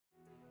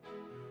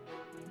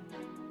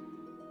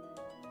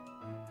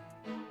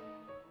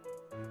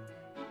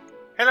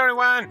Hello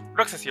everyone,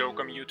 Roxas here,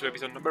 welcome you to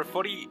episode number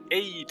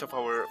 48 of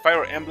our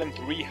Fire Emblem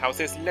 3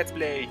 Houses Let's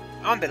Play.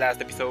 On the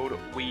last episode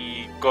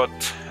we got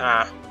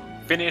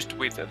finished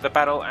with the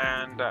battle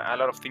and a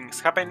lot of things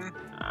happen.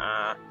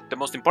 The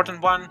most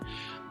important one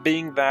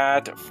being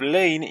that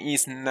Flame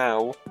is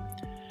now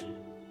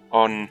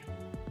on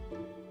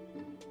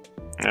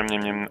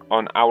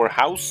our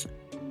house.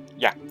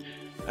 Yeah,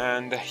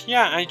 and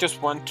yeah, I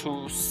just want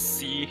to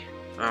see...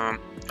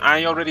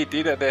 I already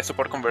did the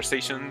support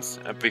conversations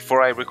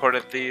before I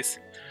recorded this,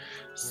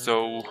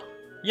 so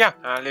yeah,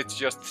 let's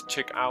just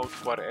check out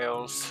what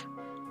else.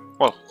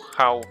 Well,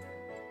 how's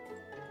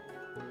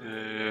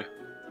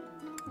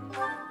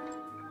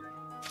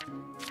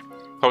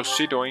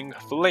she doing?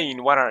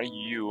 Flame, what are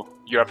you?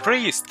 You're a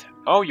priest!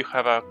 Oh, you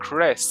have a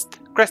crest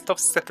of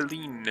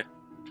Cethylene.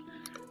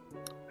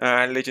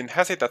 Legend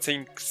has it that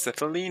Saint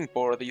Cethylene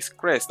bore this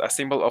crest, a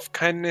symbol of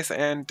kindness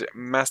and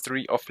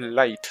mastery of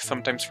light.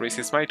 Sometimes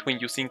raises might when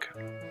using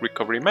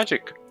recovery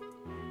magic.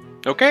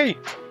 Okay,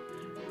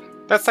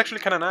 that's actually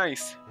kind of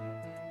nice.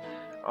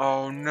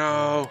 Oh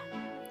no.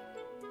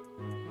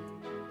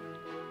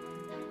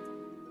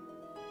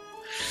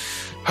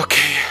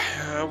 Okay,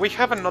 we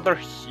have another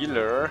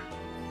healer.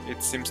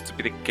 It seems to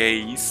be the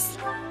case.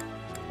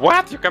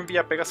 What? You can be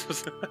a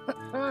Pegasus?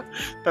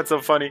 That's so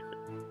funny.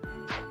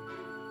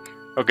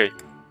 Okay,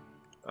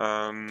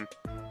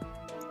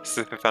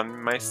 Seth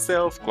and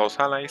myself, close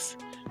allies,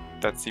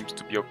 that seems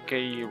to be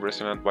okay.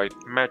 Resonant white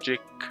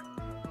magic,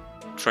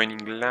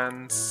 training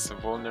lance,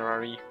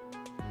 vulnerary.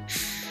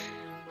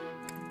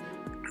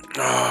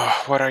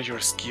 What are your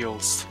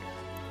skills?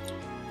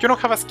 You don't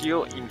have a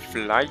skill in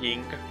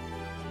flying,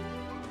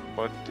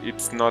 but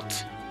it's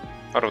not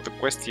out of the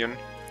question.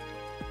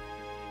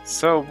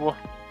 So,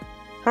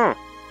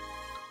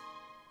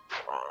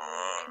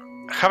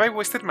 have I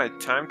wasted my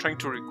time trying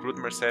to recruit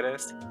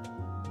Mercedes?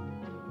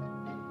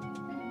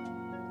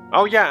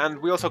 Oh yeah, and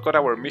we also got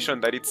our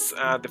mission that it's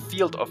the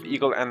field of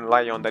Eagle and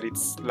Lion, that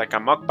it's like a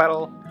mock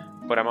battle,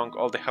 but among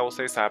all the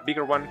houses, a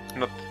bigger one,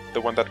 not the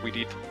one that we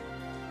did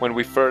when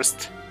we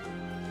first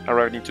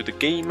arrived into the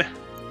game.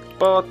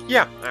 But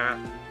yeah,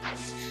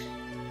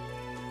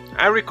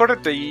 I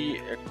recorded the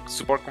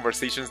support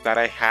conversations that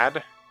I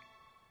had,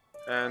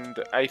 and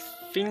I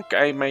think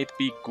I might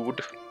be good.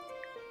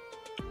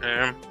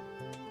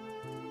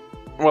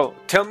 Well,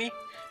 tell me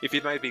if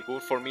it might be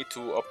good for me to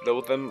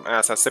upload them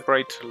as a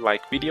separate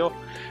video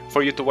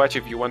for you to watch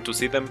if you want to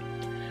see them,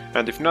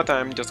 and if not,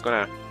 I'm just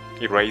gonna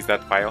erase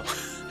that file.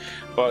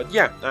 But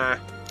yeah,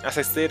 as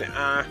I said,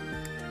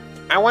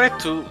 I wanted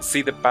to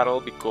see the battle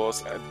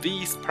because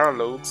these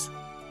paralogs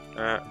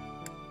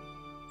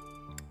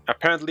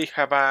apparently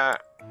have a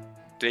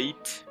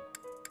date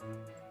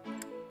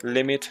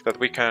limit that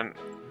we can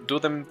do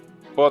them,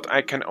 but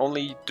I can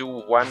only do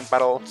one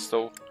battle,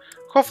 so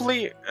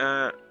hopefully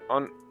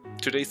on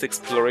today's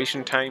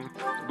exploration time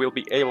we'll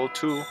be able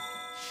to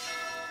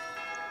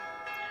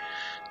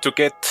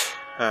get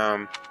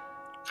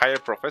higher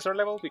professor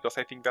level, because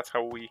I think that's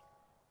how we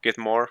get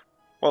more,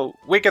 well,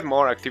 we get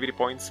more activity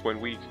points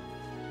when we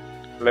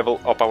level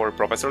up our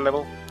professor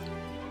level.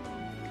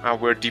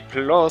 We're D+,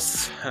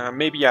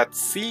 maybe at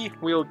C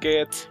we'll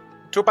get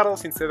 2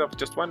 battles instead of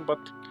just 1, but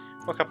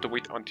we'll have to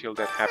wait until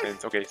that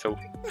happens. Okay, so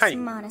hi. This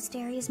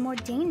monastery is more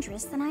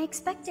dangerous than I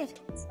expected.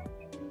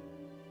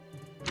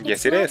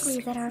 Yes, it is. It's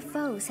likely that our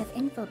foes have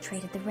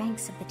infiltrated the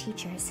ranks of the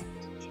teachers.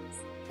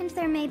 And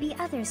there may be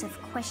others of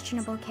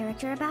questionable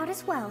character about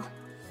as well.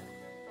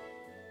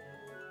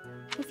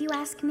 If you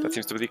ask me, that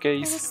seems to be the there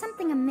case. was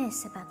something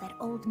amiss about that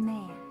old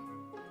man,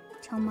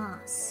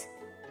 Tomas.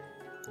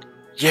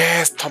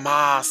 Yes,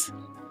 Tomas!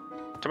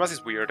 Tomas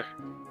is weird.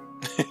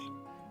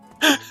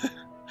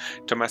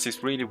 Tomas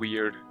is really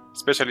weird,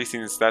 especially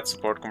since that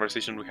support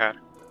conversation we had.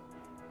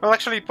 Well,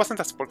 actually, it wasn't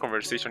a support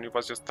conversation, it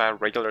was just a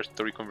regular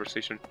story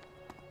conversation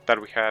that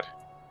we had,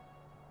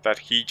 that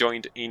he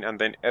joined in and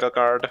then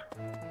Edelgard,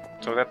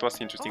 so that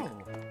was interesting.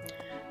 Oh,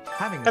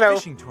 having Hello. a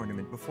fishing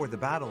tournament before the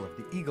battle of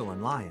the Eagle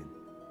and Lion.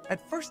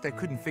 At first I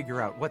couldn't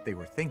figure out what they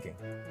were thinking.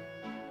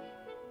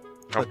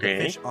 But Okay.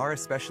 the fish are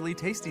especially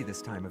tasty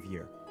this time of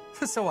year,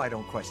 so I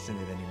don't question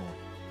it anymore.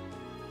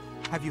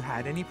 Have you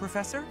had any,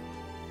 Professor?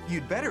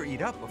 You'd better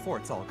eat up before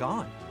it's all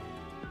gone.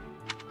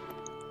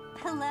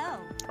 Hello.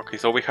 Okay,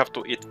 so we have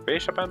to eat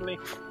fish apparently.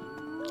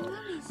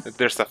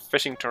 There's a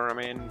fishing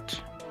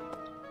tournament.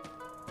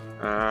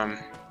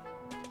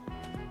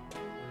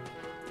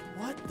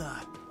 What the?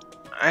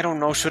 I don't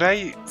know, should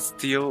I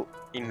still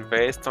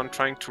invest on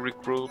trying to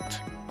recruit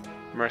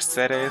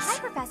Mercedes? Hi,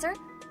 Professor.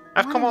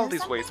 I've come Wanna all know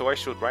this way, so I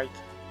should, right?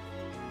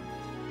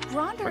 Gronder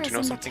Want to is know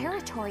in something? the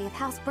territory of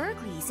House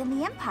Burgleys in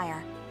the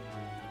Empire.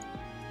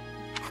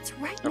 That's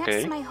right next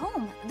Okay. to my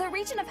home, the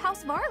region of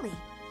House Varley.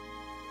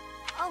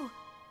 Oh,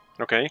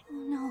 Okay.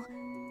 no.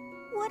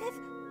 What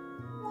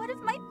if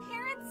my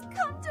parents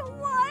come to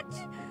watch?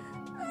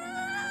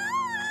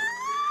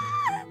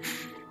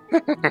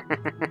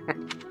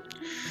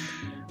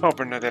 Oh,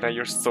 Bernadetta,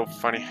 you're so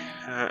funny.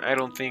 I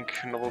don't think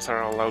nobles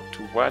are allowed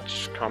to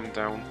watch. Calm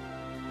down.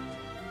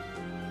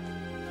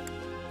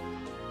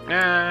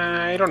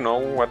 I don't know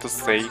what to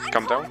say.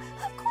 Calm down.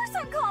 Of course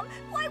I'm calm.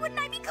 Why wouldn't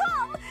I be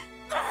calm?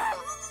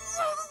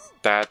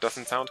 That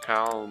doesn't sound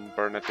calm,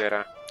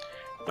 Bernadetta.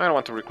 I don't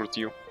want to recruit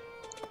you.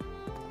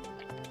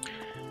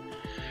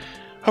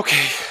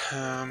 Okay,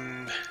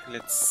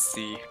 let's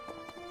see.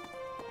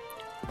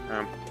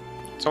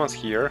 Someone's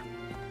here.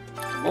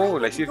 Oh, Go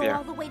Lycia.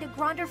 all the way to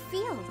Gronder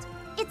Field.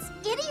 It's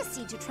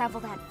idiocy to travel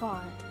that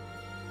far.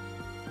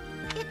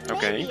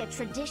 It may be a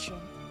tradition,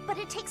 but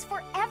it takes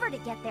forever to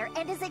get there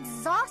and is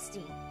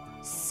exhausting.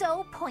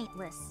 So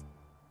pointless.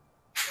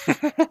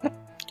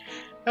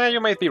 You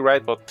might be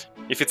right, but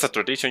if it's a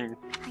tradition,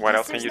 what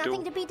else can you There's do?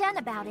 nothing to be done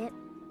about it.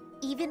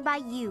 Even by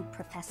you,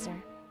 Professor.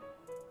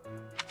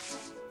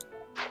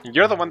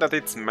 You're the one that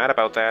is mad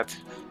about that.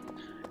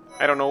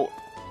 I don't know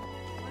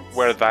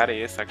where that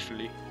is,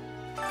 actually.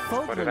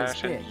 Forgiveme is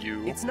Spotted big. and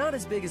you. It's not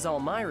as big as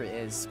Almyra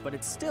is, but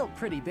it's still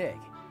pretty big.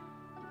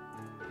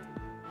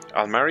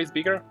 Almyra is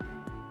bigger?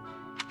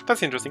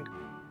 That's interesting.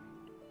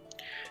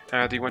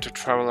 Do you want to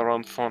travel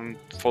around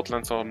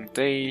Fotlands all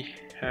day?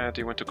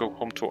 Do you want to go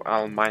home to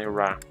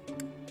Almyra?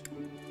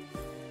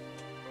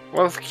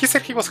 Well, he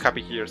said he was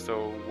happy here,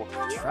 so...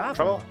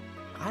 Travel?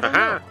 I don't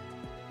know.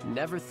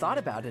 Never thought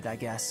about it, I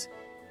guess.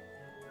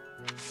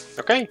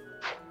 Okay.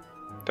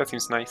 That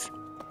seems nice.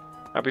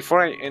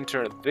 Before I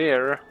enter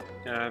there,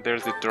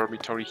 there's the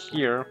dormitory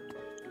here.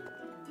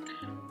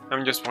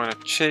 I just want to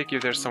check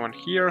if there's someone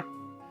here.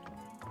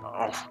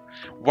 Oh,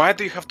 why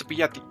do you have to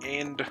be at the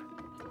end?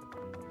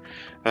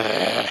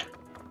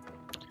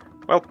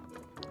 Well,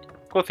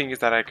 cool thing is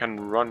that I can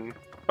run,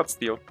 but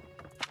still.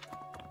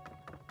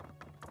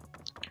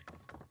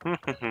 Who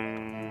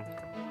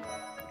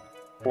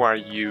are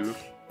you?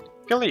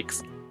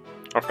 Felix?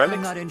 Or Felix?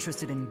 I'm not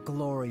interested in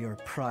glory or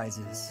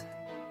prizes.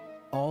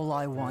 All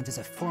I want is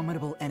a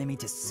formidable enemy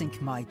to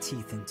sink my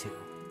teeth into.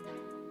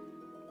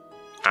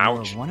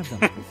 Ouch. You're one of them,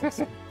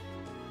 Professor.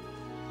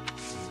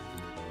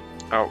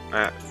 Oh,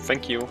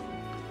 thank you.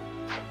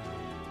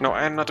 No,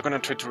 I'm not gonna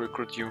try to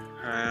recruit you.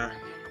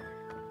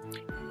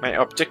 My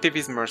objective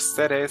is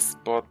Mercedes,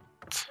 but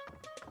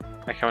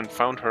I haven't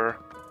found her.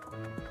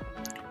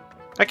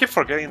 I keep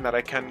forgetting that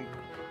I can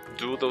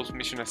do those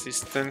mission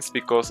assistants,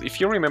 because if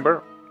you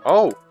remember...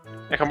 Oh!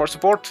 I have more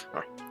support!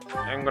 Oh,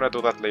 I'm gonna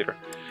do that later.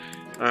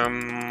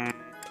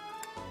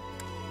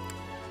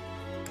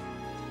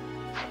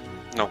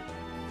 No.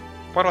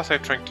 What was I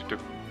trying to do?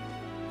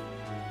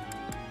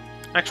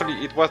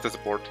 Actually, it was the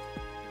support.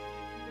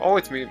 Oh,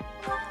 it's me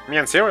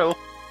and Cyril.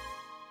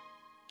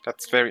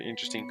 That's very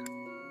interesting.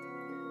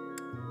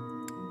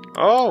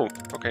 Oh,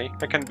 okay.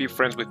 I can be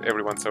friends with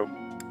everyone, so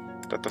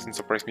that doesn't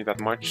surprise me that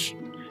much.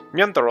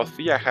 Me and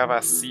Dorothea have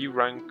a C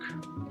rank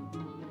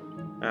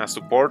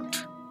support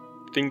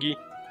thingy,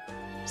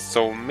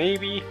 so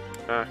maybe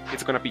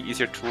it's gonna be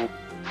easier to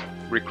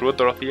recruit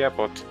Dorothea,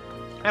 but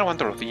I don't want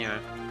Dorothea.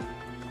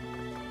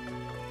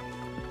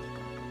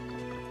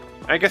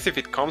 I guess if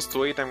it comes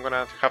to it, I'm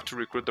gonna have to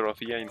recruit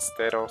Dorothea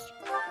instead of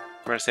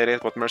Mercedes,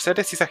 but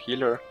Mercedes is a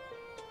healer.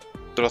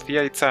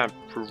 Dorothea, it's a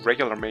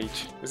regular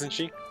mage, isn't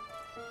she?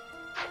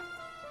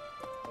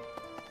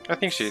 I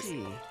think she is.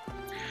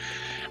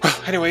 Well,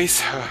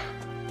 anyways,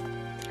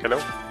 hello?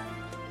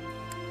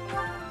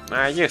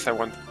 Yes, I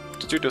want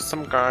to do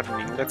some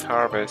gardening. Let's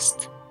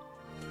harvest.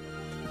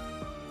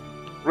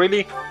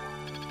 Really?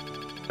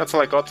 That's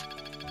all I got?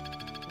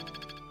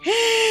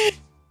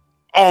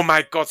 Oh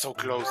my god, so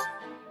close!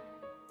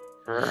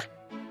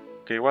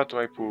 Okay, what do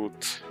I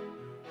put?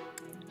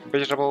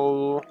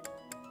 Vegetable...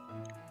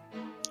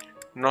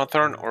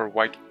 Northern or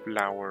white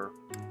flour?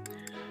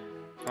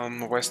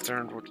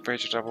 Western root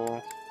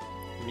vegetable...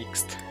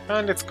 Mixed.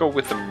 And let's go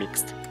with the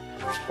mixed.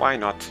 Why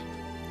not?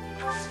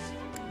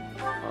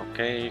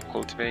 Okay,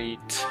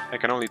 cultivate. I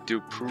can only do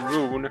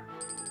prune.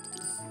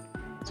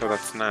 So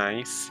that's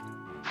nice,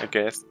 I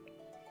guess.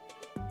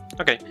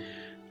 Okay.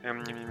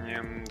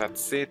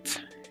 That's it.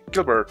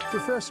 Gilbert.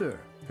 Professor,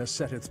 has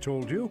Seteth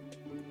told you?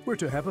 We're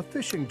to have a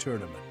fishing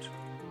tournament.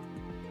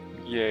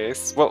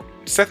 Yes. Well,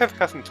 Seteth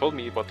hasn't told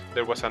me, but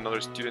there was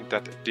another student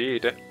that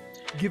did.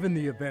 Given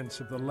the events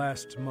of the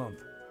last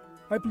month,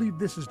 I believe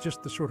this is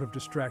just the sort of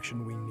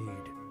distraction we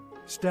need.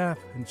 Staff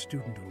and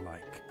student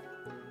alike.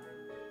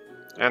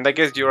 And I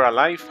guess you're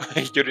alive.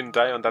 You didn't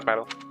die on that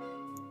battle.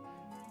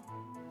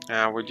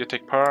 Will you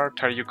take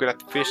part? Are you good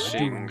at I do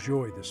fishing?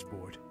 enjoy the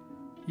sport,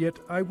 yet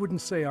I wouldn't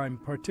say I'm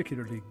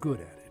particularly good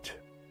at it.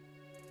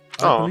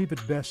 Oh. I believe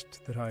it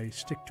best that I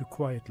stick to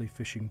quietly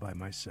fishing by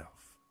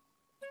myself.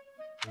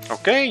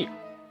 Okay.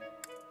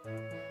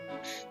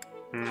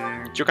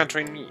 You can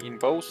train me in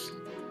bows.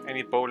 I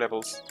need bow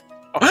levels.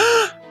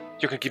 Oh,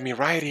 you can give me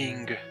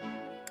riding.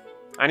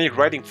 I need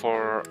riding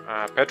for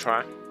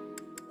Petra.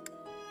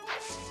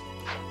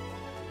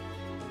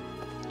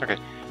 Okay,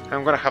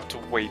 I'm gonna have to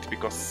wait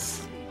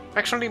because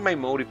actually my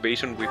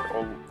motivation with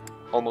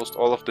almost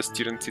all of the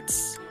students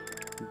it's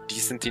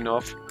decent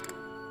enough.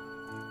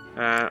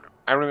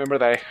 I remember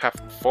that I have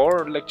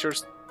 4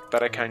 lectures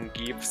that I can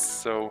give,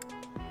 so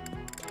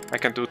I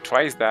can do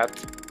twice that.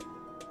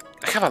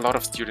 I have a lot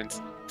of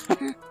students.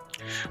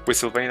 With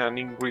Sylvain and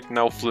Ingrid,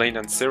 now Flame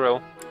and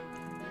Cyril.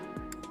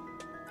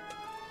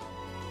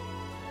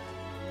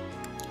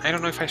 I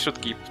don't know if I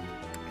should keep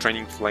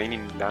training Flame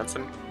in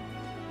Lansen.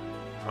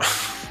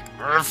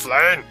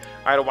 Flame!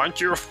 I don't want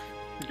you!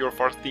 You're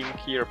first team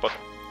here, but...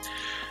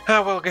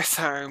 well, I guess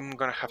I'm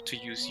gonna have to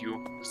use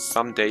you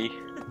someday.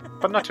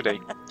 But not today.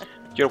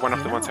 You're one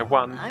of the ones I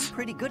want. I'm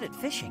pretty good at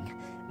fishing.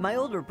 My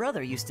older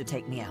brother used to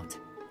take me out.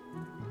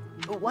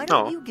 Why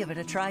don't you give it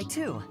a try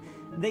too?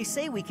 They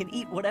say we can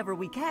eat whatever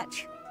we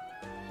catch.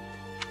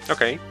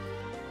 Okay.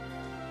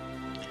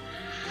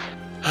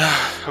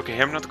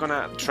 Okay, I'm not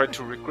gonna try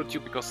to recruit you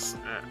because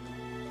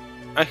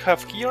I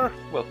have here,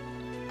 well,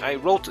 I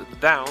wrote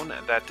down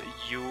that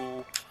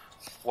you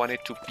wanted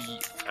to be,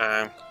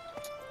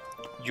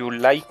 you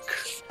like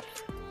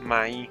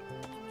my,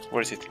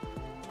 where is it?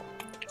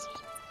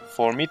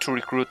 For me to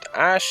recruit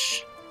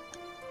Ash,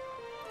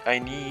 I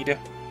need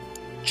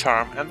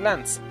Charm and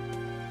Lance.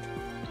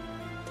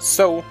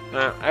 So,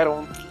 I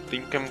don't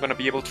think I'm gonna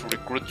be able to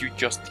recruit you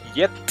just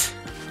yet.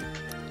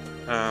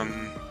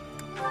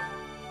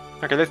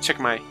 Okay, let's check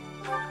my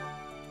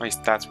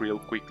stats real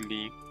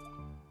quickly.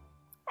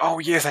 Oh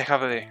yes, I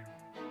have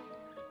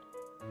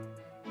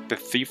the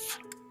Thief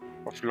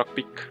of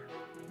Lockpick.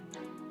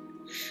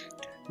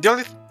 The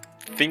only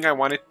thing I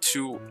wanted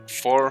to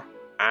for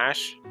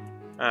Ash,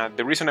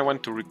 the reason I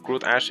want to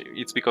recruit Ash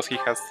is because he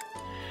has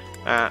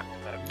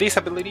this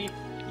ability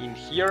in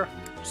here,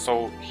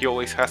 so he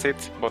always has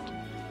it. But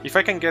if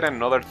I can get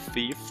another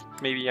Thief,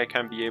 maybe I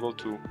can be able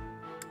to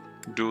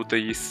do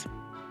this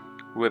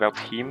without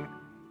him.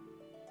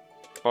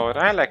 But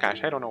I like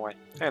Ash, I don't know why.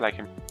 I like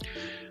him.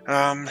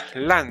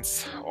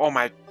 Lance. Oh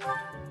my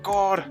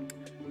god!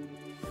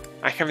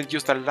 I haven't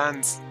used a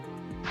Lance.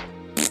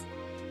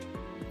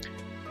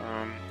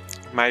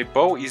 My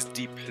bow is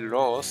D+,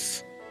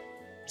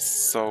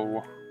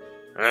 so...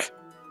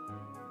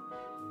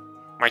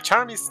 My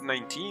charm is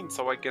 19,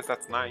 so I guess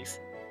that's nice.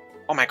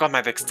 Oh my god,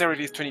 my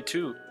dexterity is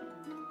 22.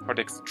 Or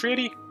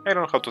dexterity? I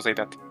don't know how to say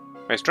that.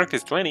 My strength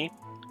is 20.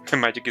 The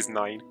magic is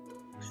 9.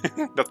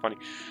 That's funny.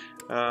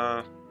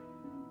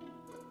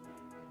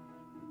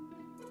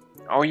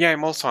 Oh yeah,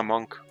 I'm also a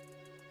monk.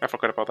 I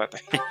forgot about that.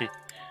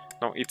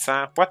 No, it's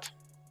a... what?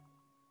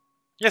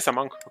 Yes, a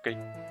monk, okay.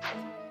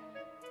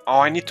 Oh,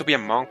 I need to be a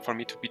monk for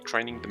me to be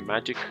training the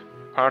magic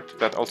part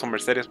that also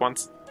Mercedes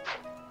wants.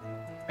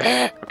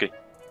 Okay.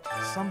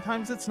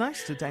 Sometimes it's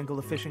nice to dangle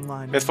a fishing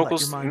line. Let's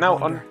focus now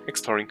on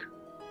exploring.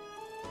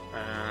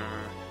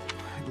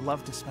 I'd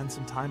love to spend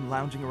some time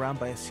lounging around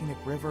by a scenic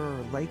river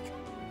or lake.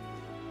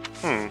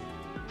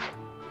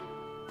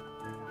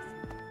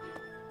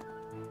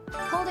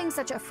 Holding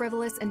such a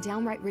frivolous and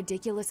downright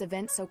ridiculous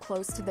event so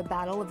close to the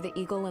Battle of the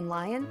Eagle and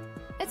Lion?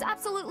 It's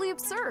absolutely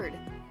absurd.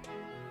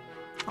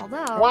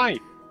 Although... why?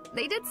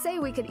 They did say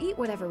we could eat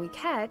whatever we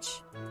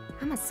catch.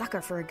 I'm a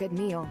sucker for a good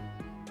meal.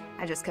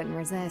 I just couldn't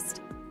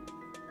resist.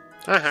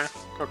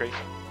 Okay.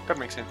 That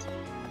makes sense.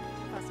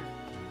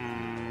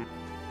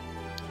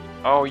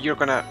 Oh, you're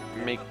gonna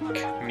make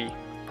me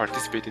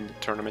participate in the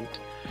tournament.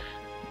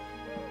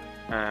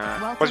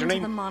 What's your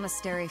name? To the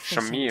monastery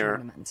fishing Shamir.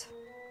 tournament.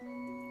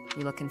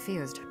 You look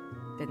confused.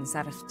 Didn't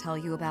Satis tell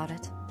you about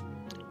it?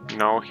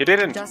 No, he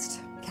didn't.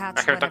 Just I catch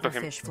haven't talked to whatever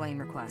him. fish Flame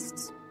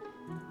requests.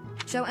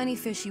 Show any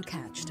fish you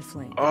catch to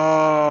Flame.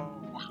 Oh.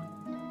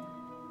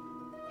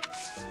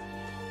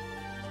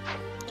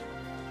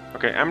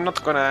 Okay, I'm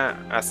not gonna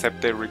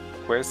accept the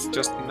request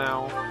just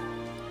now.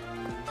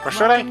 Or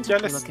should I? Yeah,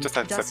 let's just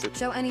accept it.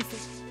 Show any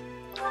fish.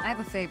 I have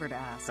a favor to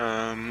ask.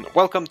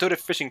 Welcome to the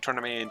fishing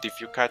tournament. If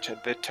you catch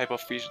the type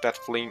of fish that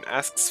Flame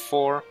asks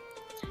for,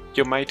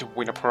 you might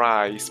win a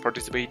prize.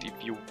 Participate if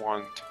you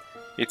want.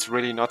 It's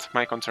really not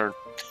my concern.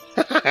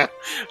 I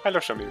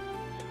love Shamir.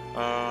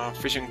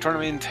 Fishing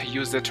tournament.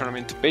 Use the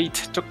tournament bait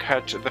to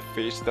catch the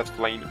fish that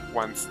Flame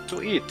wants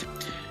to eat.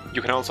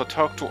 You can also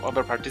talk to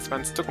other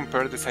participants to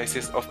compare the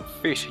sizes of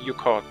fish you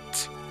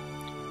caught.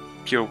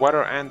 Pure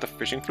water and the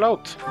fishing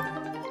float.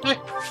 Yeah.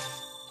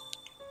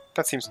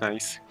 That seems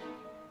nice.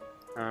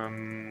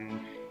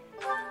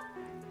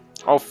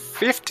 Oh,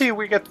 50?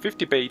 We get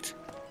 50 bait.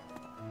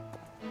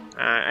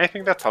 I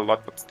think that's a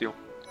lot, but still.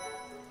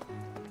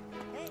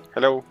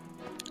 Hello?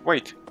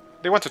 Wait,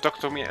 they want to talk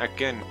to me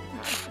again.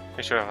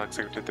 I should have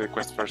accepted the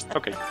request first.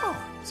 Okay. Oh,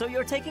 so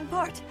you're taking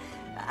part.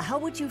 How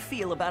would you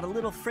feel about a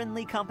little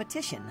friendly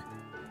competition?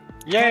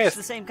 Yes! Catch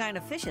the same kind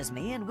of fish as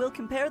me and we'll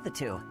compare the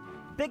two.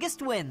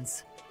 Biggest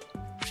wins.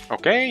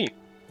 Okay.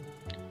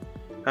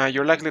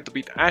 You're likely to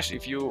beat Ash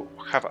if you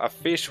have a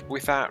fish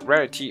with a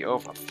rarity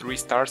of 3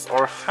 stars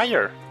or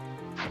higher.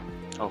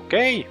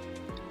 Okay.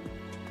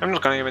 I'm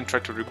not gonna even try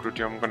to recruit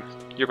you.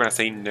 You're gonna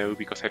say no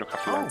because I don't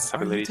have Lance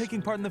abilities. Are you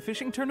taking part in the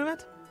fishing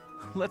tournament?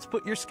 Let's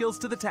put your skills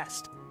to the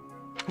test.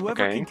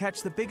 Whoever can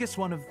catch the biggest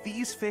one of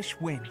these fish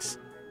wins.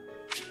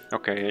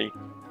 Okay.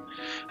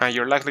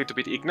 You're likely to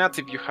beat Ignatz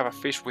if you have a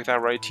fish with a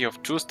rarity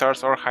of 2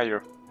 stars or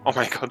higher. Oh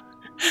my god.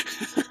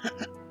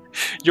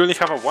 You only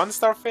have a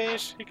 1-star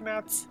fish,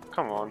 Ignatz?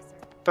 Come on.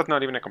 That's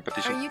not even a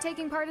competition. Are you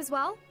taking part as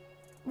well?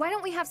 Why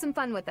don't we have some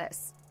fun with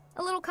this?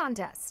 A little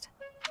contest.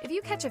 If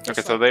you catch a fish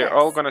Okay, so like they're this,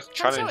 all gonna come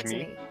show challenge it to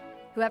me.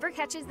 Whoever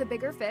catches the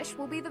bigger fish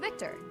will be the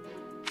victor.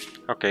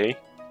 Okay,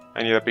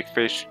 I need a big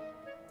fish.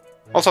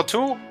 Also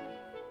 2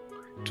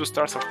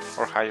 stars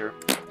or higher.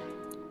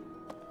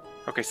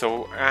 Okay,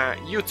 so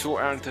you two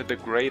aren't the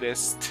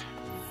greatest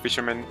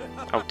fishermen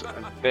out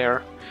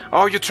there.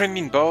 Oh, you trained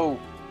me in bow!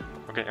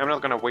 Okay, I'm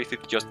not gonna waste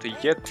it just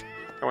yet.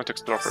 I want to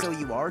explore first. So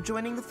you are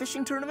joining the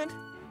fishing tournament?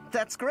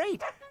 That's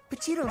great,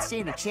 but you don't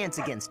stand a chance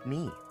against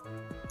me.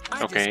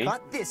 I just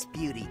caught this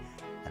beauty.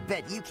 I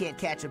bet you can't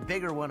catch a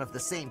bigger one of the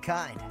same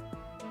kind.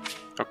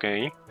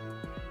 Okay.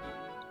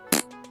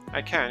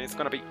 I can, it's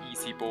gonna be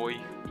easy, boy.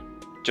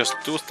 Just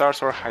 2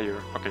 stars or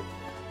higher. Okay.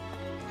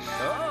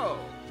 Oh,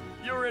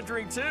 you're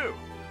entering too.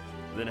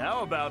 Then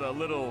how about a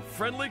little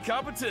friendly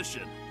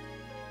competition?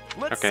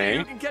 Let's see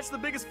who can catch the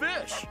biggest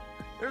fish.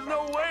 There's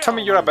no way. Tell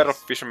me you're a better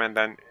fisherman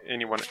than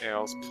anyone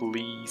else,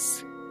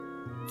 please.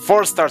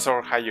 4 stars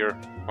or higher.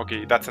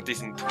 Okay, that's a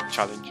decent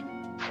challenge.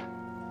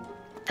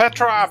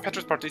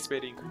 Petra's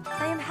participating.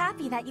 I am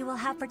happy that you will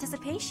have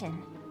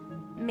participation.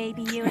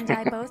 Maybe you and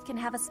I both can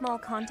have a small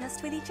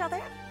contest with each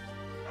other?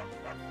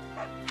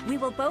 We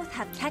will both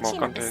have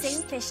catching of the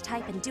same fish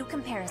type and do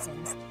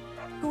comparisons.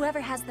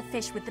 Whoever has the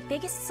fish with the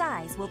biggest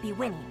size will be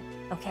winning,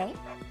 okay?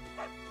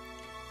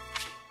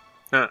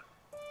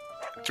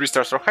 3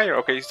 stars or higher.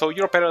 Okay, so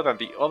you're better than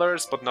the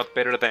others, but not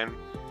better than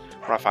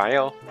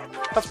Raphael.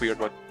 That's weird,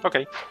 but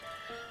okay.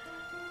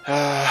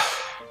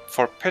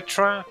 For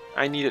Petra,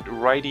 I needed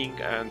writing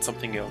and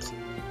something else.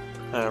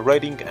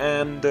 Writing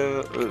and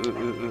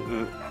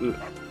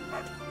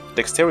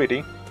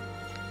dexterity.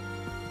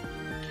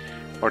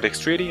 Or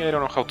dexterity, I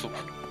don't know how to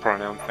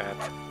pronounce that.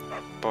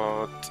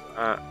 But,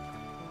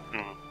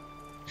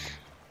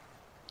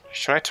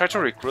 should I try to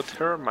recruit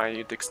her?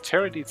 My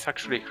dexterity is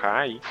actually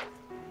high.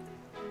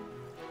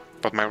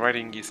 But my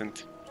writing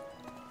isn't.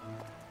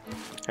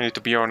 I need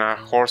to be on a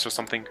horse or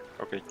something.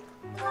 Okay.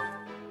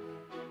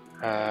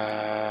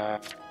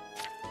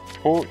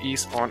 Who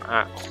is on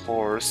a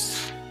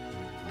horse?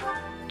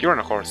 You're on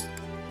a horse.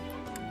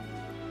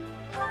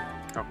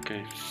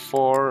 Okay,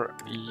 for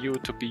you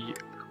to be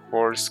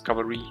horse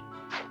cavalry.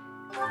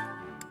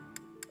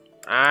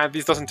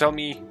 This doesn't tell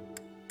me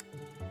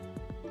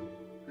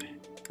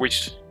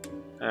which.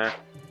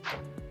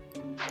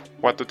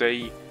 What do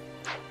they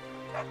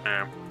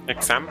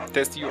exam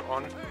test you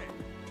on?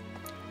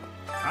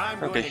 I'm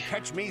going to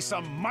catch me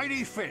some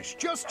mighty fish.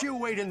 Just you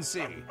wait and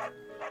see.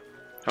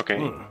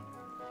 Okay.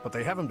 But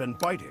they haven't been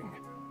biting.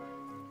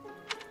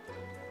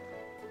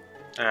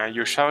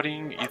 You're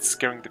shouting, it's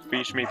scaring the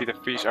fish. Maybe the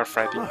fish are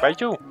frightened by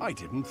you. I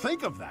didn't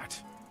think of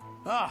that.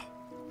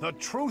 The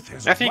truth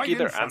is I think right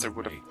either in front answer of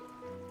would have me.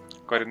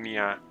 gotten me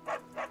a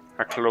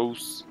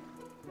close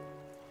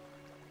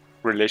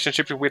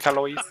relationship with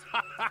Alois.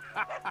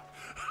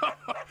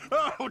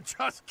 Oh,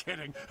 just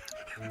kidding.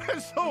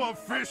 So a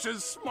fish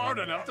is smart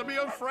enough to be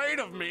afraid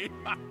of me.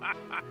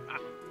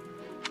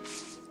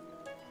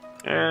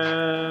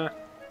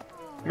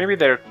 Maybe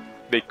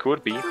they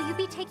could be. Will you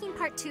be taking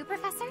part 2,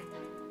 Professor?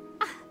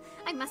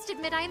 I must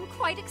admit I am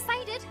quite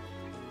excited.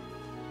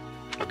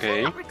 Okay.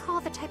 I cannot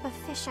recall the type of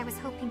fish I was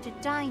hoping to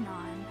dine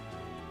on.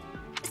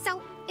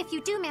 So, if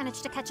you do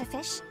manage to catch a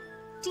fish,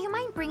 do you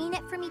mind bringing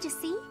it for me to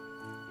see?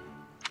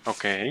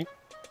 Okay.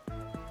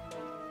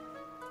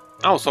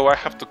 Oh, so I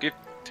have to give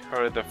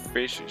her the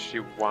fish she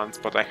wants,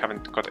 but I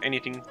haven't got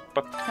anything.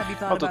 But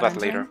I'll do that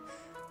later.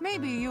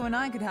 Maybe you and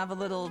I could have a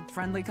little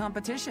friendly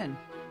competition.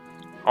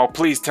 Oh,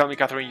 please tell me,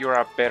 Catherine, you're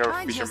a better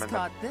I just fisherman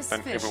caught this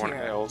than fish everyone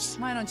here. else.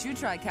 Why don't you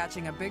try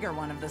catching a bigger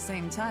one of the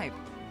same type?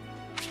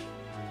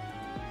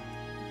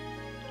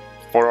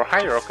 4 or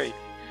higher, okay.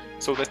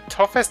 So the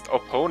toughest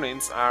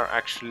opponents are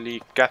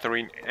actually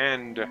Catherine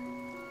and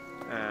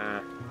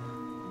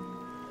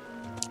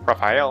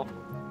Raphael.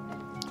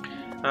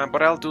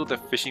 But I'll do the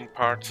fishing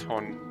part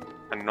on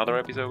another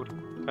episode,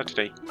 not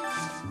today.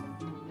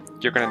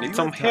 You're gonna need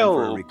some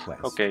help.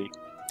 Okay.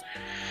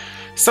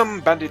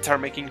 Some bandits are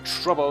making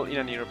trouble in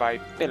a nearby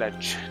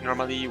village.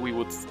 Normally we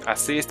would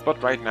assist,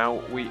 but right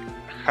now we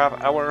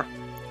have our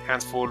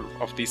hands full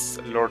of this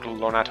Lord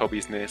Lonato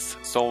business.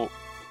 So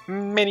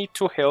many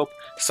to help,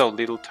 so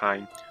little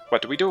time.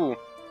 What do we do?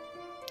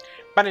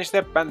 Banish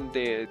the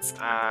bandits.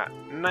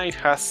 Knight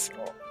has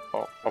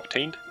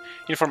obtained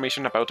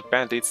information about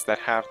bandits that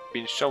have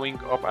been showing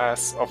up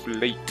as of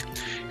late.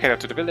 Head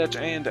out to the village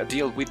and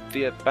deal with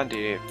the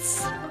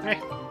bandits.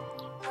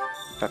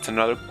 That's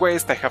another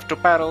quest I have to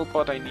battle,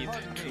 but I need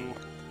to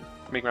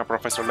make my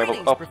professor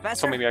level up,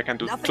 so maybe I can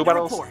do 2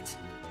 battles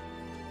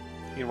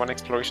in one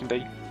exploration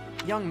day.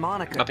 Young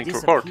Monica Nothing to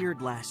report.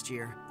 disappeared last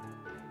year.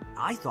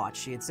 I thought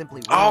she had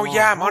simply Oh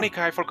yeah,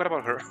 Monica, I forgot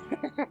about her.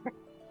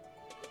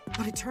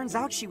 But it turns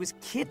out she was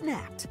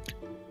kidnapped.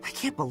 I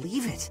can't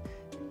believe it.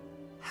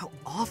 How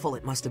awful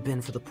it must have been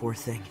for the poor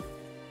thing.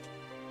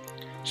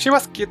 She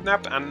was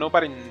kidnapped and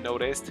nobody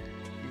noticed.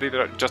 They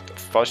just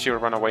thought she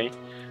ran away.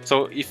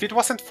 So if it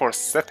wasn't for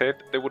Sethet,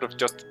 they would have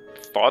just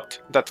thought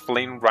that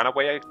Flame ran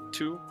away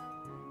too.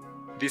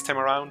 This time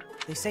around.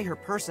 They say her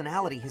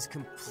personality has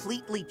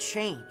completely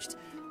changed.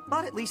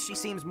 But at least she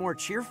seems more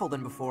cheerful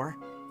than before.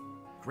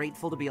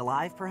 Grateful to be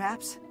alive,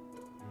 perhaps?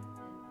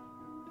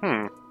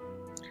 I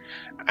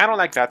don't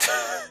like that.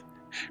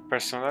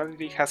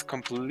 Personality has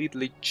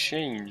completely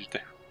changed.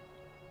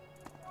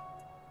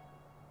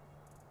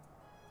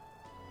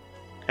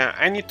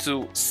 I need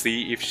to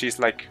see if she's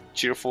like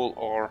cheerful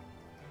or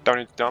down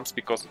in the dumps,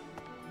 because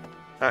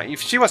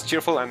if she was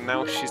cheerful and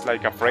now she's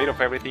like afraid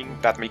of everything,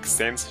 that makes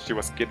sense. She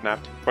was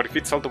kidnapped. But if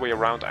it's all the way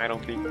around, I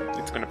don't think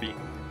it's gonna be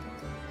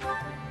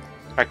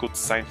a good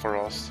sign for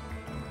us.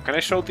 Can I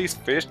show this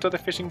fish to the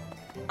fishing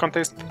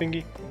contest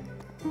thingy?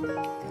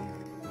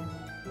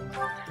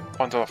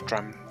 Bundle of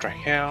dry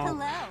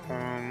hell.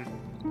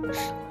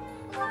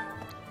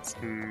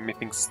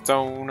 Smithing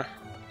stone.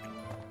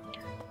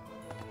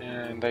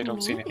 And I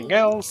don't see anything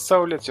else,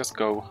 so let's just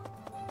go.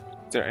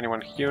 Is there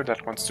anyone here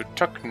that wants to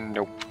talk?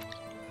 Nope.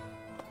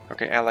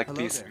 Okay, I like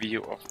this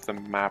view of the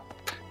map.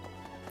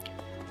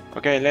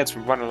 Okay, let's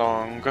run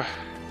along.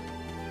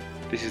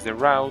 This is the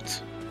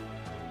route.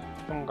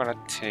 I'm gonna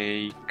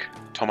take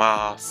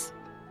Thomas.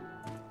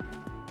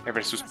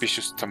 Ever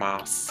suspicious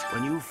Thomas.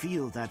 When you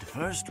feel that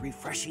first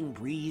refreshing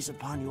breeze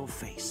upon your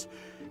face,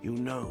 you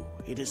know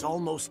it is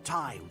almost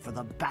time for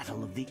the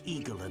Battle of the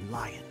Eagle and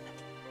Lion.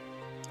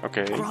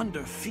 Okay.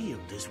 Gronder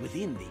Field is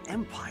within the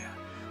Empire,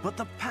 but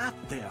the path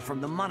there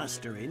from the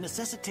monastery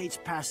necessitates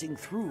passing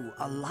through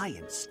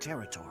Alliance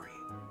territory.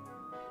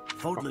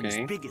 Fodlan's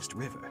biggest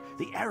river,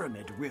 the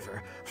Aramid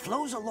River,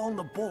 flows along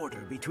the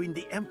border between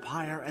the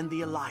Empire and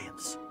the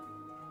Alliance.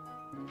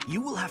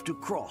 You will have to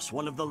cross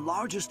one of the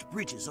largest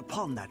bridges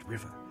upon that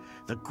river,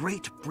 the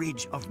Great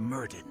Bridge of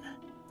Myrden.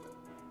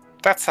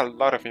 That's a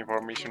lot of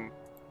information.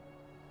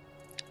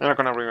 I'm not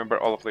gonna remember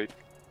all of it.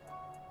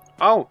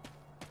 Oh!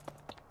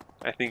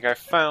 I think I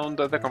found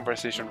the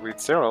conversation with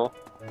Cyril.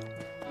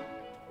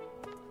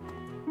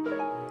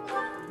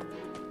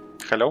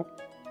 Hello?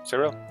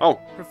 Cyril? Oh!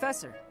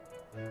 Professor.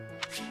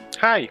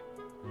 Hi!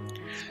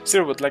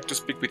 Cyril would like to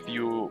speak with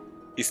you.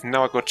 Is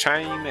now a good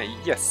time?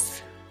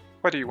 Yes.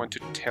 What do you want to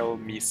tell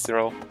me,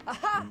 Cyril?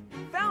 Aha!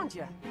 Found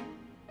ya!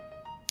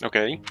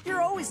 Okay. You're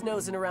always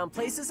nosing around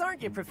places,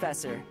 aren't you,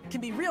 Professor?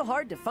 Can be real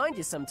hard to find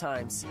you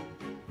sometimes.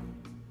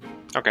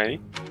 Okay.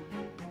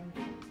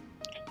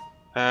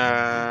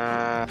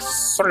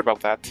 Sorry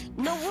about that.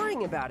 No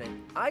worrying about it.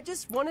 I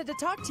just wanted to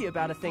talk to you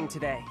about a thing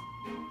today.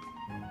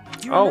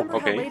 Do you remember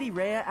how Lady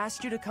Rhea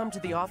asked you to come to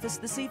the office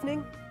this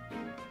evening?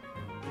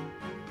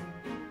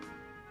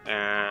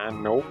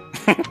 No.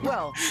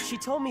 Well, she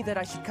told me that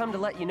I should come to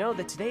let you know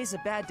that today's a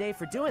bad day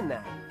for doing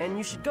that, and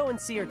you should go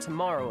and see her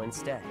tomorrow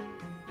instead.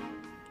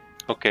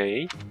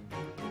 Okay.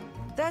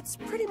 That's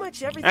pretty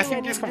much everything I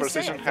think this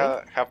conversation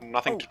have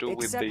nothing to do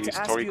with the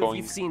story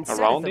going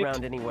around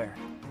it. Anywhere.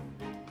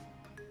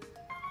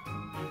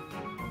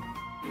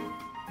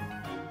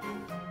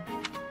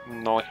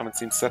 No, I haven't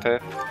seen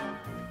Seth.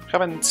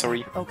 Haven't,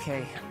 sorry.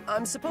 Okay,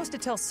 I'm supposed to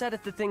tell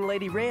Seth the thing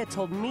Lady Rhea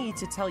told me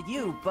to tell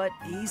you, but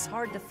he's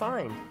hard to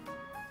find.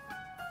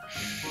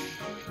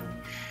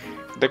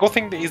 The good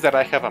thing is that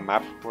I have a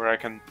map where I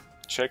can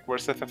check where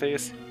Seth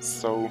is,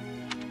 so...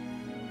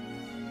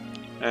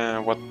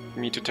 what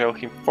me to tell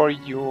him for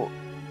you?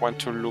 Want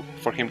to look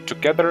for him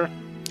together?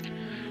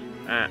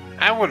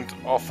 I wouldn't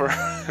offer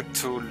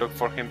to look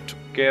for him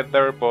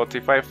together, but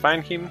if I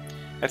find him,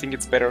 I think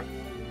it's better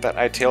that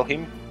I tell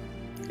him.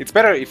 It's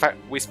better if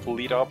we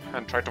split up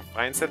and try to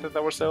find Seth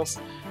ourselves,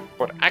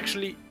 but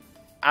actually,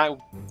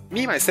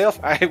 me myself,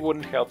 I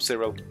wouldn't help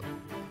Cyril.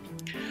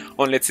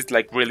 Unless it's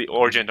like really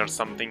urgent or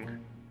something.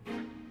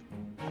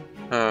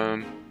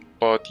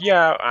 But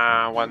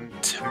yeah,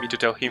 want me to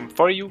tell him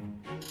for you?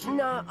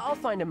 Nah, I'll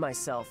find him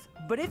myself.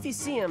 But if you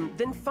see him,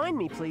 then find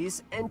me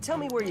please, and tell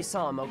me where you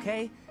saw him,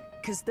 okay?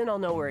 Cause then I'll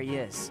know where he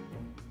is.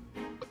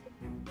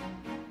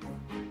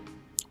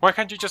 Why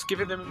can't you just give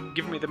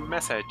me the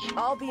message?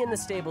 I'll be in the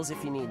stables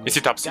if you need me. Is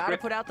it top secret?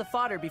 Gotta put out the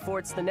fodder before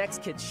it's the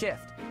next kid's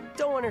shift.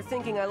 Don't want her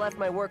thinking I left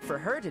my work for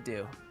her to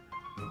do.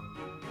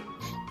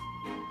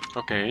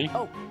 Okay.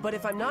 Oh, but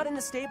if I'm not in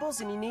the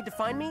stables and you need to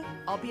find me,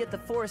 I'll be at the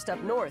forest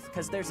up north,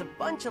 because there's a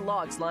bunch of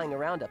logs lying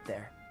around up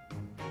there.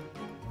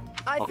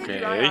 I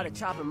figured I ought to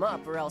chop them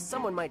up, or else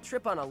someone might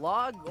trip on a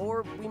log,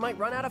 or we might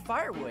run out of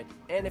firewood.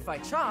 And if I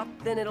chop,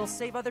 then it'll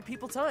save other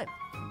people time.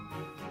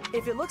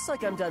 If it looks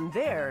like I'm done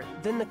there,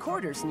 then the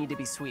quarters need to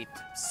be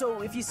swept.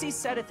 So if you see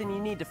Sedith and you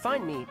need to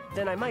find me,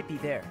 then I might be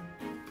there.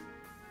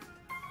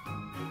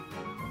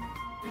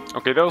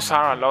 Okay, those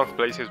are a lot of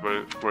places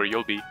where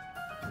you'll be.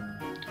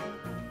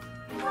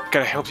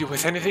 Can I help you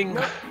with anything?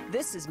 No,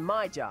 this is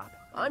my job.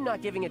 I'm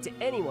not giving it to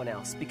anyone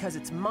else because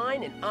it's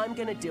mine and I'm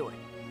gonna do it.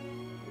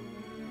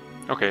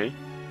 Okay.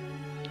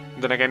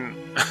 Then again,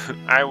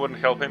 I wouldn't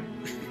help him.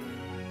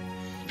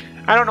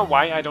 I don't know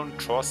why I don't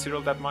trust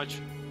Cyril that much.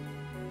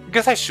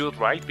 Guess I should,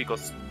 right?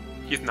 Because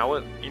he's now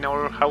in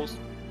our house.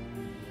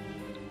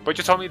 But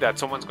you told me that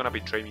someone's gonna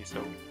betray me,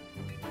 so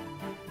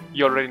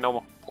you already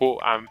know who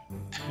I'm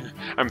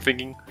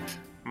thinking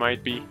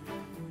might be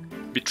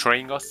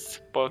betraying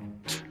us. But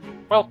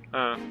well,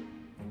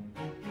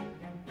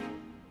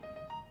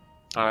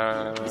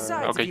 Besides,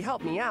 okay. if you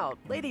help me out,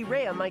 Lady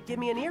Rhea might give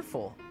me an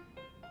earful.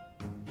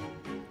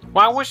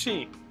 Why was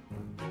she?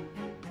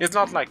 It's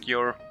not like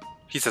you're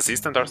his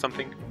assistant or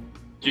something.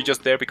 You're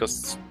just there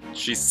because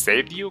she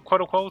saved you,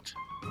 quote unquote.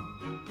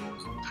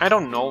 I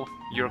don't know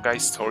your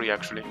guy's story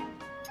actually.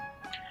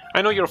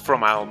 I know you're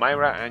from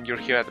Almyra and you're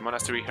here at the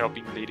monastery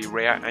helping Lady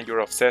Rhea and you're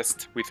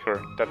obsessed with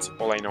her. That's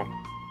all I know.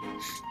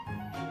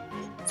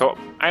 So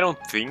I don't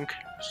think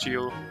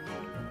she'll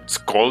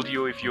scold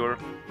you if you're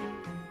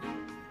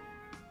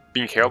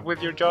being helped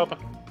with your job.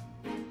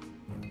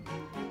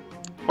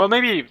 Well,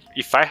 maybe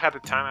if I had the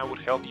time I would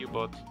help you,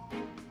 but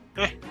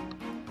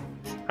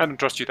I don't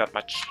trust you that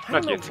much.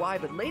 Not yet. I don't know why,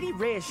 but Lady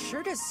Rhea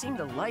sure does seem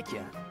to like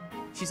you.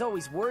 She's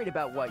always worried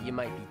about what you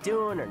might be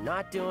doing or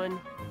not doing.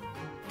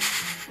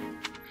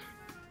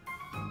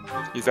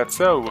 Is that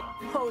so?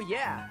 Oh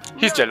yeah.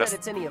 He's jealous. Not that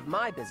it's any of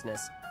my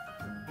business.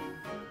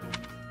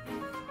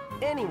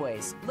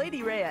 Anyways,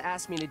 Lady Rhea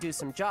asked me to do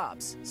some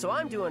jobs, so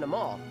I'm doing them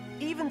all.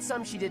 Even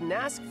some she didn't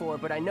ask for,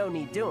 but I know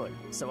need doing,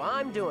 so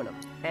I'm doing them.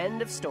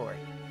 End of story.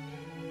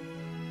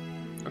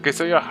 Okay,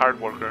 so you're a hard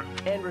worker.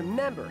 And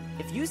remember,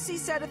 if you see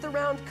Seth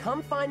around,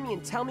 come find me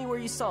and tell me where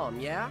you saw him,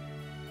 yeah?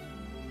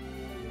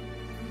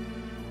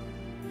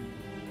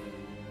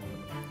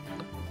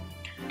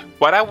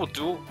 What I will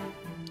do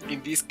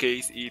in this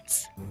case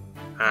is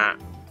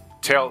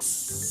tell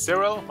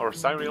Cyril or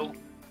Cyril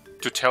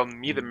to tell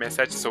me the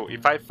message. So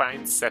if I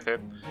find Seth,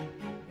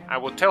 I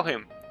will tell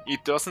him.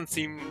 It doesn't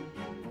seem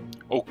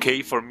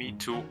okay for me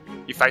to,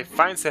 if I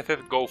find Seth,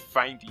 go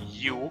find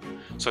you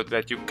so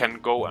that you can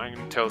go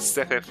and tell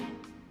Seth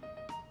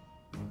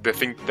the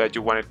thing that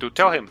you wanted to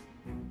tell him.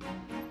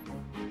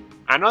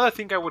 Another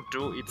thing I would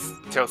do is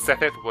tell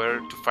Seth where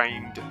to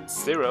find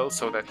Cyril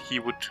so that he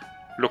would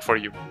look for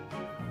you.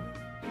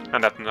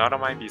 And that's none of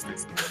my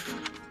business.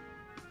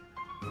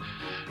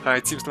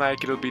 It seems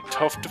like it'll be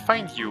tough to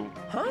find you.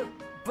 Huh?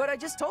 But I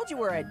just told you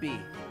where I'd be.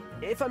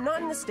 If I'm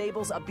not in the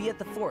stables, I'll be at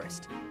the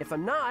forest. If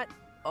I'm not...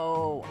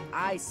 Oh,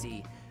 I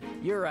see.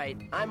 You're right.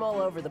 I'm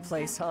all over the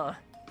place, huh?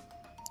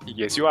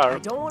 Yes, you are. I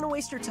don't want to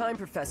waste your time,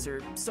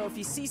 Professor. So if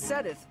you see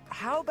Sedith,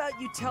 how about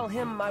you tell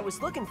him I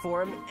was looking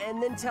for him,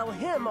 and then tell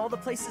him all the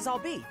places I'll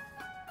be?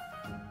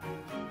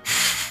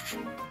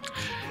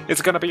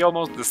 It's gonna be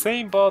almost the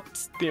same, but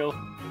still.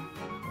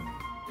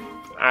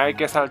 I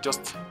guess I'll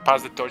just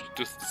pass the torch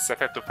to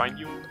Seth to find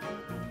you.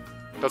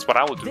 That's what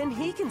I will do. Then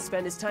he can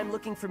spend his time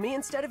looking for me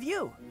instead of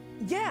you.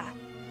 Yeah,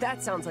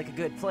 that sounds like a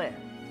good plan.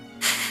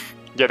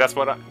 Yeah, that's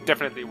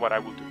definitely what I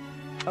will do.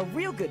 A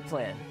real good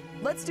plan.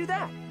 Let's do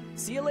that.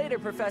 See you later,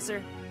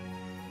 Professor.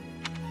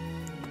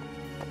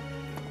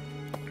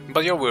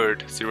 But you're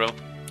weird, Cyril.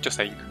 Just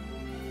saying.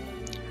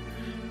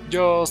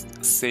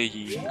 Just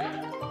saying.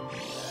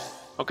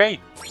 Okay.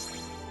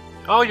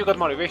 Oh, you got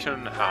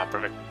motivation. Ah,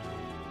 perfect.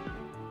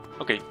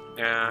 Okay.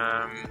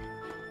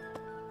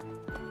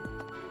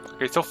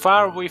 Okay, so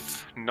far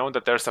we've known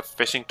that there's a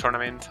fishing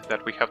tournament,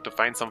 that we have to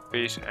find some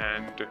fish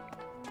and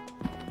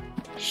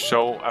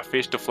show a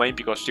fish to Flame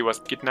because she was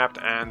kidnapped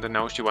and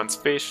now she wants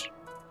fish.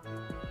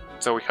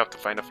 So we have to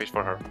find a fish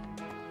for her.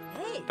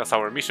 Hey. That's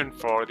our mission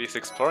for this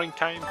exploring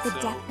time. The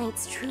Death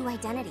Knight's true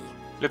identity.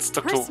 Let's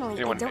talk to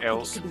anyone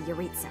else. It could be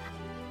Yuritsa.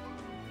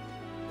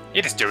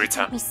 It is Yuritsa. He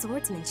taught me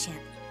swordsmanship.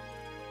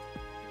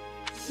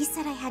 He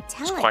said I had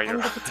talent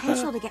and the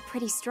potential to get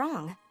pretty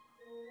strong.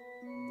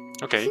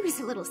 Okay. He was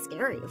a little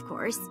scary, of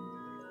course.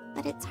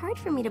 But it's hard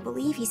for me to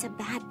believe he's a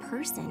bad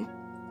person.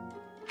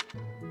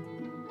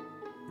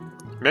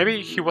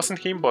 Maybe he wasn't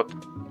him, but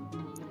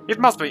it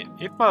must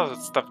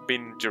have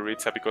been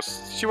Yuritsa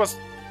because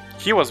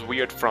he was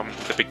weird from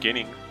the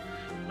beginning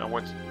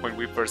when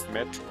we first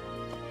met.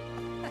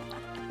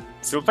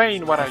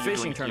 Sylvain, what are you doing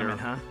fishing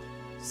tournament, here?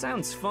 Huh?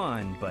 Sounds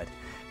fun, but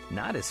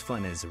not as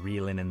fun as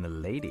reeling in the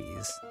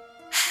ladies.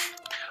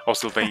 Oh,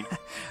 Sylvain.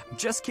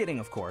 Just kidding,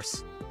 of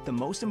course. The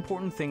most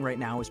important thing right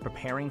now is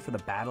preparing for the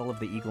Battle of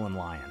the Eagle and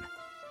Lion.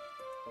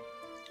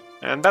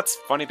 And that's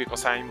funny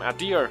because I'm a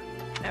deer.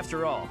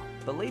 After all,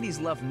 the ladies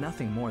love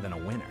nothing more than a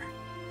winner.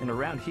 And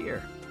around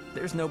here,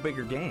 there's no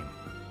bigger game.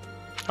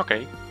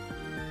 Okay.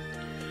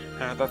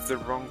 That's the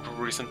wrong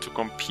reason to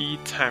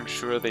compete. I'm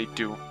sure they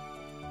do.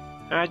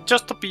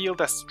 Just to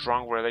build a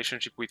strong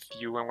relationship with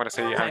you, I'm gonna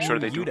say I'm sure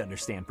they do. You'd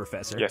understand,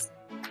 Professor. Yes.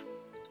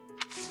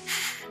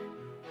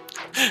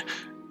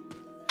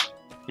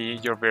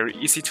 You're very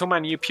easy to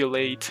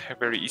manipulate,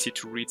 very easy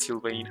to read,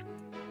 Sylvain.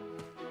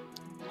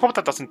 Hope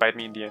that doesn't bite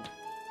me in the end.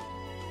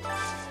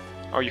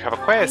 Oh, you have a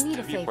quest.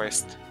 View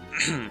quest.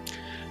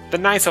 The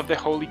Knights of the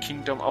Holy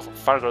Kingdom of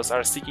Fargos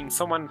are seeking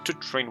someone to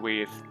train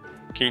with.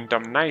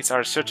 Kingdom Knights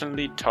are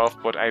certainly tough,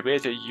 but I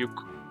bet you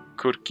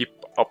could keep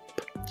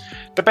up.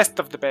 The best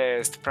of the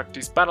best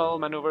practice battle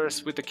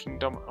maneuvers with the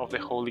Kingdom of the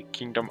Holy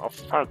Kingdom of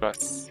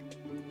Fargos.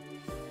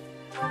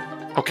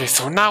 Okay,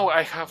 so now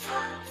I have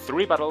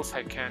 3 battles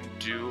I can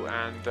do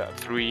and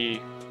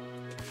 3...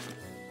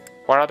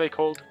 What are they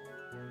called?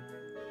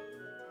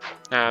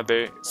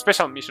 The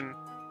special mission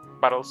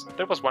battles.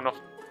 There was one of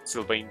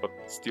Sylvain, but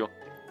still.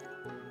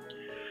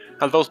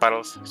 And those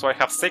battles. So I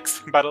have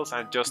 6 battles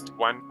and just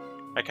 1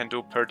 I can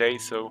do per day,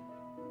 so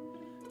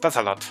that's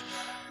a lot.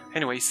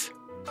 Anyways.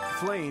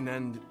 Flayn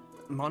and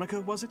Monica,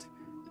 was it?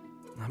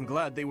 I'm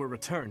glad they were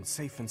returned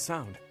safe and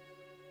sound.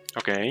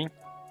 Okay.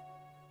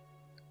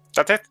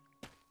 That's it?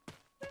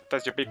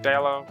 That's your big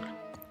dialogue?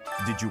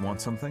 Did you want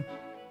something?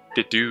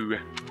 They do.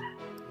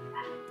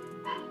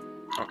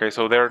 Okay,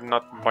 so they're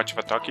not much of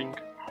a talking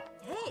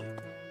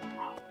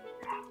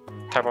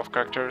type of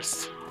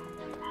characters.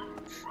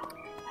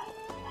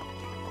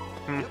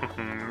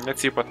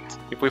 Let's see what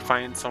if we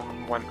find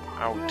someone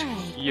out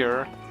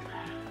here.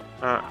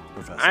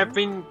 I've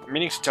been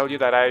meaning to tell you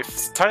that I've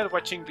started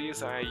watching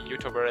this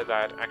YouTuber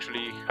that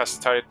actually has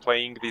started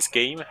playing this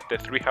game, the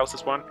Three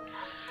Houses one.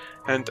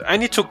 And I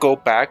need to go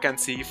back and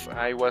see if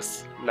I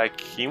was like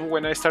him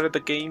when I started the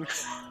game.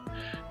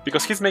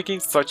 Because he's making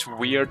such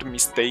weird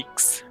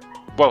mistakes.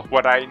 Well,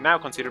 what I now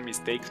consider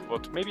mistakes,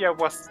 but maybe I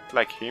was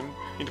like him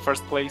in the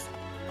first place.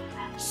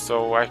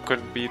 So I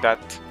couldn't be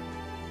that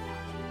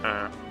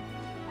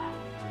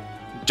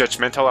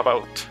judgmental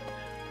about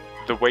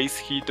the ways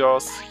he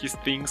does his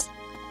things.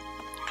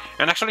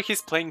 And actually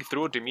he's playing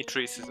through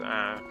Dimitri's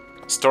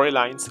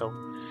storyline, so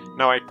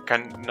now I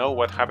can know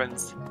what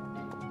happens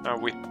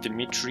with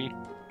Dimitri,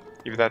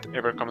 if that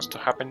ever comes to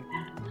happen.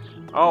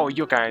 Oh,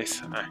 you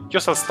guys, you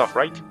sell stuff,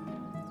 right?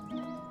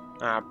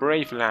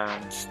 Brave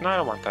Lands, no, I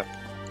don't want that.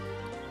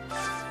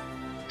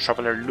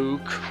 Traveler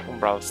Luke,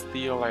 Umbral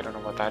Steel, I don't know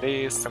what that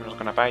is, I'm not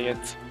gonna buy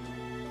it.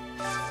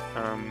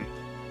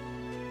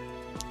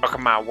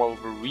 Okama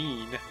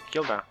Wolverine,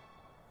 Gilda.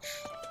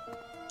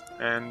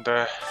 And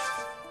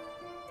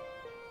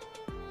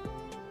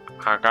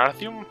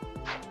Agarthium?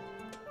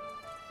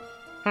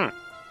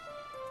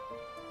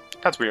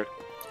 That's weird.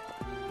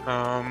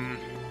 I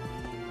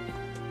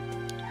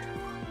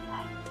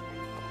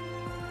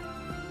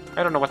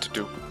don't know what to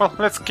do. Well,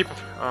 let's keep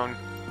on.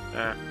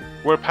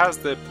 We're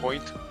past the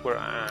point where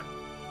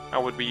I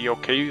would be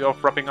okay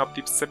of wrapping up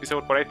this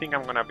episode, but I think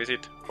I'm gonna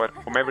visit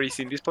whomever is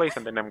in this place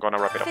and then I'm gonna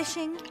wrap it up.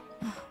 Fishing?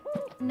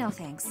 No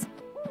thanks.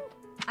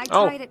 I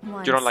Oh, tried it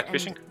once. you don't like and,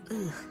 fishing?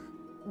 Ugh,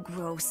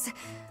 gross.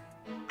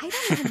 I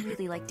don't even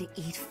really like to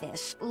eat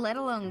fish, let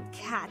alone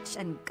catch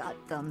and gut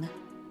them.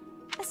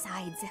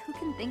 Besides, who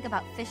can think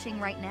about fishing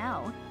right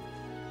now?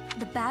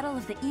 The battle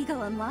of the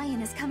eagle and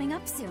lion is coming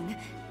up soon.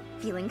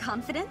 Feeling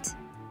confident?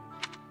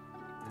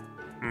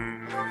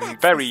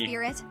 That's very. the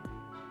spirit.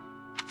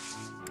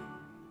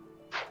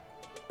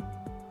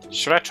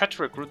 Should I try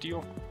to recruit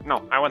you?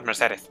 No, I want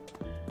Mercedes.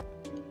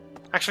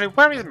 Actually,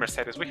 where is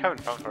Mercedes? We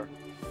haven't found her.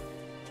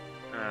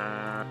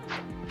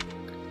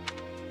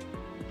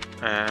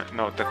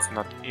 No, that's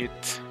not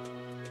it.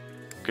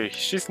 Okay,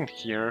 she's in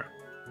here.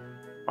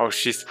 Oh,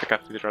 she's at the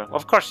cathedral.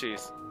 Of course she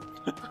is.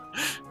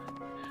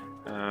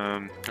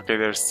 Okay,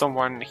 there's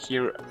someone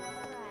here.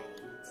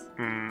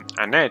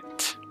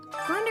 Annette.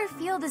 Glunder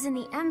Field is in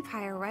the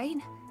Empire, right?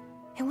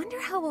 I wonder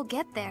how we'll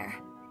get there.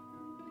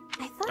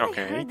 I thought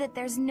I heard that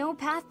there's no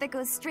path that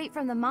goes straight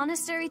from the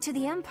monastery to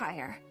the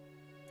Empire.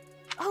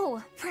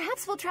 Oh,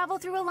 perhaps we'll travel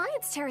through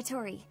Alliance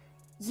territory.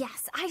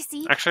 Yes, I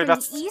see. Actually, From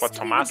that's the east, what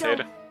Thomas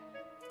said.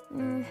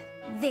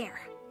 There.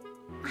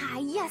 Ah,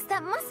 yes,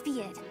 that must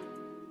be it.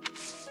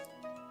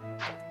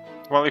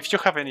 Well, if you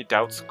have any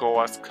doubts,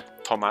 go ask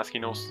Thomas. He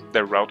knows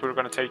the route we're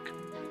gonna take.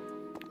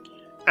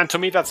 And to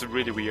me, that's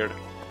really weird.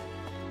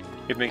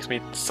 It makes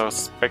me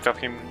suspect of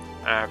him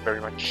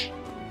very much.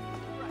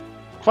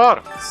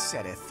 Claude!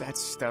 Sedith, that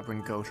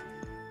stubborn goat.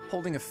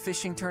 Holding a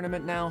fishing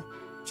tournament now?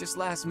 Just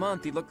last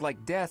month, he looked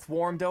like death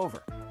warmed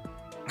over.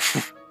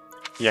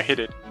 Yeah, he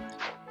did.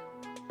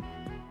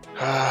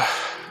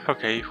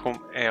 Okay,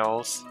 whom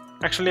else?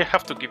 Actually, I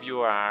have to give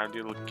you a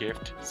little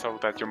gift so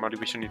that your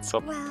motivation is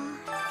up. Well,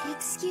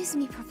 excuse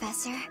me,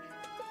 Professor.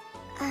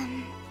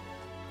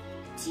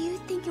 Do you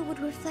think it would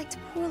reflect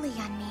poorly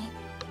on me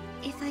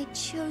if I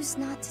chose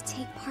not to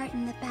take part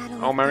in the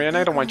battle? Oh, Marianne,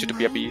 I don't want you to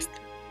be a beast.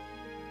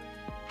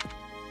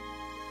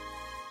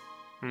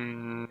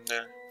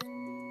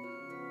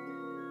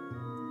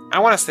 I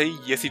want to say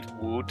yes, it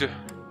would,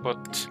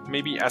 but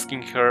maybe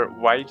asking her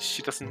why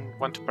she doesn't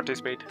want to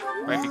participate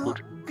might be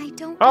good. I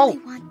don't really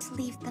want to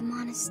leave the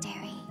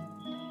monastery.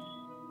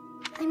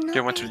 I'm not. Do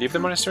you want to leave the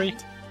monastery?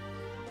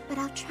 But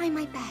I'll try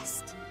my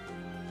best.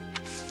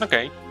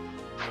 Okay.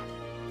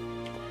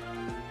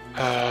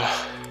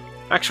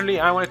 Actually,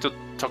 I wanted to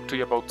talk to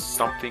you about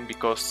something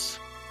because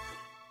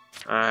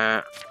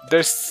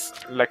there's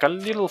like a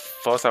little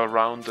fuss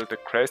around the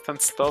crest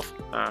and stuff,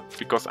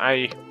 because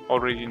I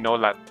already know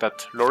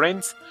that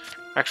Lorenz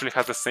actually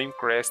has the same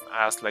crest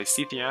as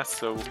Lysithea,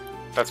 so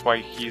that's why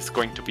he's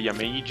going to be a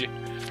mage,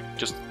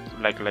 just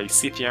like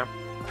Lysithea.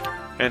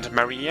 And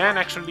Marianne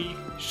actually,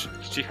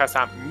 she has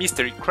a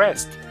mystery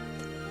crest.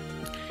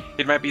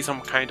 It might be some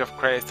kind of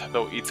crest,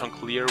 though it's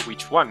unclear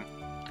which one.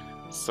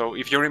 So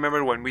if you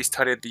remember when we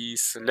started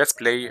this Let's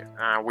Play,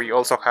 we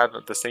also had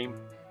the same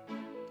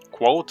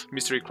quote,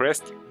 mystery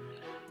crest.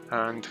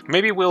 And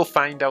maybe we'll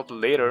find out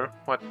later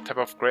what type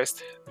of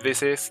crest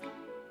this is.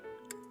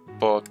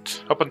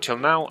 But up until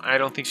now, I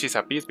don't think she's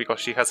a beast because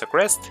she has a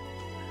crest.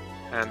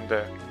 And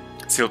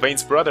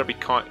Sylvain's brother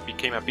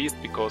became a beast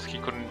because he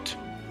couldn't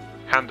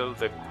handle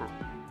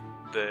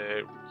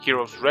the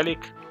hero's relic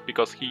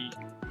because he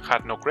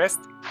had no crest.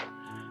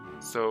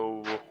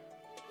 So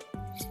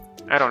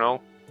I don't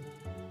know.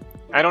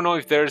 I don't know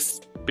if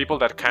there's people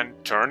that can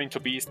turn into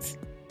beasts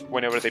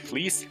whenever they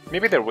please.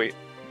 Maybe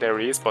there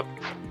is, but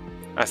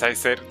as I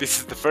said, this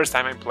is the first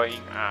time I'm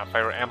playing a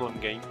Fire Emblem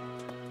game.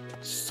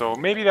 So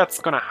maybe that's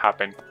gonna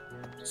happen.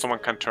 Someone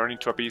can turn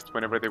into a beast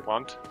whenever they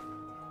want.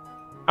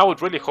 I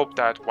would really hope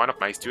that one of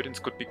my students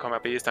could become a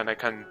beast and I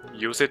can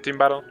use it in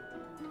battle.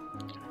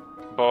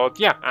 But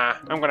yeah,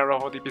 I'm gonna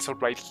wrap up the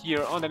episode right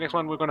here. On the next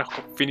one, we're gonna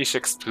finish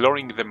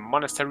exploring the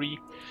monastery.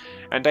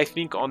 And I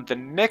think on the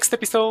next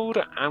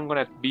episode, I'm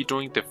gonna be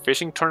doing the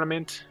fishing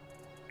tournament.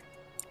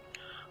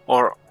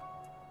 Or...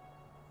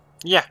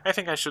 yeah, I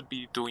think I should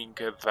be doing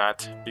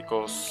that,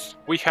 because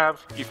we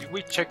have, if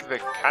we check the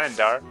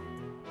calendar,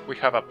 we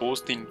have a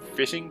boost in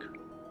fishing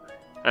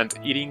and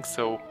eating,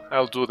 so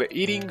I'll do the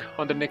eating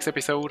on the next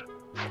episode.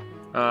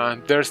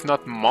 There's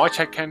not much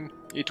I can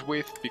eat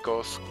with,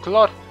 because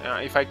Claude,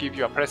 if I give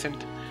you a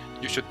present,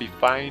 you should be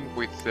fine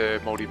with the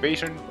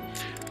motivation,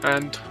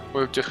 and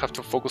we'll just have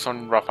to focus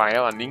on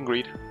Raphael and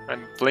Ingrid,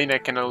 and Blaine I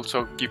can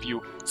also give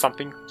you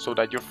something so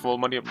that you're full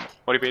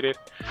motivated,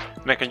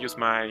 and I can use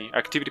my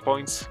activity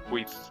points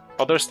with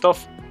other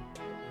stuff.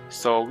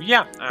 So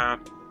yeah,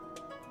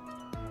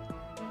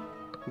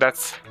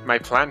 that's my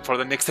plan for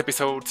the next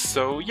episode.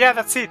 So yeah,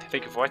 that's it.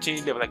 Thank you for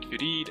watching, leave a like if you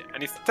did,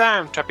 and it's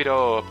time to wrap it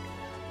up.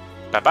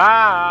 Bye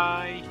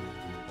bye!